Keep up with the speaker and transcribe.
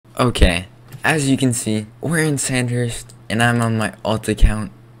Okay, as you can see, we're in Sandhurst, and I'm on my alt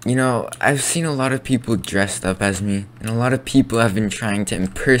account. You know, I've seen a lot of people dressed up as me, and a lot of people have been trying to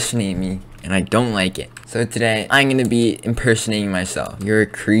impersonate me, and I don't like it. So today, I'm gonna be impersonating myself. You're a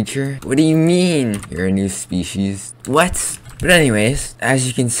creature? What do you mean? You're a new species? What? But anyways, as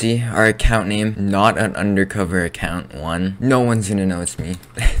you can see, our account name, not an undercover account, one. No one's gonna know it's me.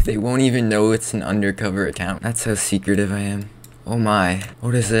 They won't even know it's an undercover account. That's how secretive I am. Oh my,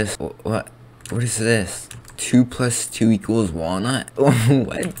 what is this? What is this? 2 + 2 = walnut?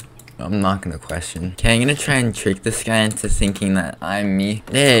 What? I'm not gonna question. Okay, I'm gonna try and trick this guy into thinking that I'm me.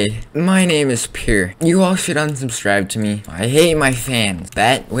 Hey, my name is Pure. You all should unsubscribe to me. I hate my fans.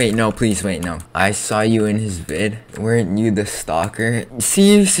 Wait, no, please, wait, no. I saw you in his vid. Weren't you the stalker?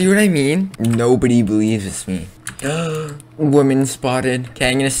 See what I mean? Nobody believes it's me. Woman spotted.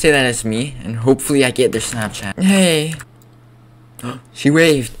 Okay, I'm gonna say that it's me, and hopefully I get their Snapchat. Hey. She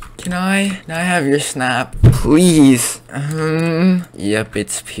waved. Can I have your snap? Please. Yep,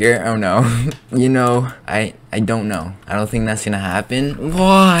 it's Pure. Oh no. You know, I don't know. I don't think that's gonna happen.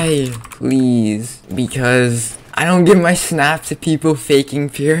 Why? Please. Because I don't give my snap to people faking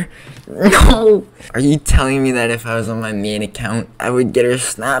Pure. No. Are you telling me that if I was on my main account, I would get her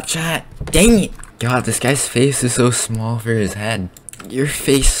Snapchat? Dang it. God, this guy's face is so small for his head. Your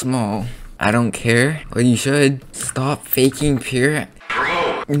face small. I don't care. Well, you should. Stop faking Pure.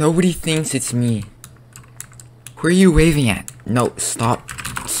 Nobody thinks it's me. Who are you waving at? No, stop.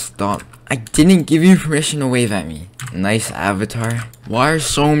 Stop. I didn't give you permission to wave at me. Nice avatar. Why are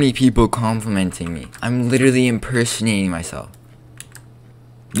so many people complimenting me? I'm literally impersonating myself.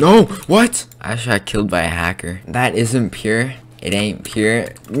 No, what? I just got killed by a hacker. That isn't Pure. It ain't Pure.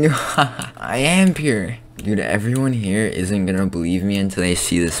 I am Pure. Dude, everyone here isn't gonna believe me until they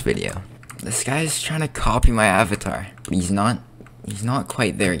see this video. This guy's trying to copy my avatar, but he's not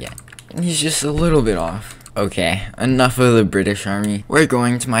quite there yet. And he's just a little bit off. Okay, enough of the British Army. We're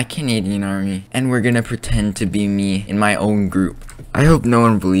going to my Canadian Army, and we're gonna pretend to be me in my own group. I hope no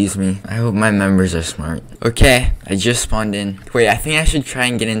one believes me. I hope my members are smart. Okay, I just spawned in. Wait, I think I should try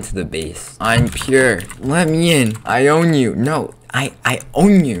and get into the base. I'm Pure. Let me in. I own you. No, I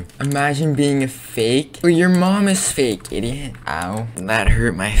own you. Imagine being a fake. Well, your mom is fake, idiot. Ow, that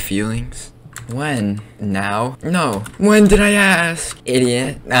hurt my feelings. When? Now? No. When did I ask?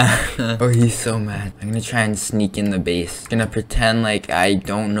 Idiot. Oh, he's so mad. I'm gonna try and sneak in the base. Gonna pretend like I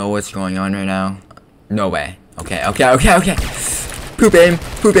don't know what's going on right now. No way. Okay. Poop him,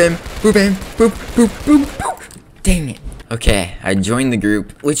 poop him, poop him, poop, poop, poop, poop. Dang it. Okay, I joined the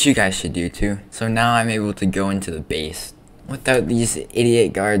group, which you guys should do too. So now I'm able to go into the base without these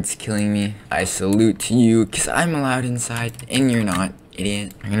idiot guards killing me. I salute to you, cause I'm allowed inside, and you're not.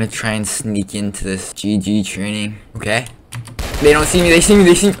 Idiot. I'm gonna try and sneak into this GG training. Okay. They don't see me. They see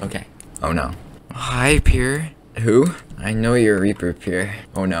me. Okay. Oh no. Hi, Pure. Who? I know you're Reaper, Pure.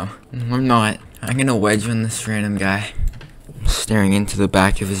 Oh no. I'm not. I'm gonna wedge on this random guy. Staring into the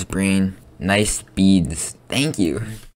back of his brain. Nice beads. Thank you.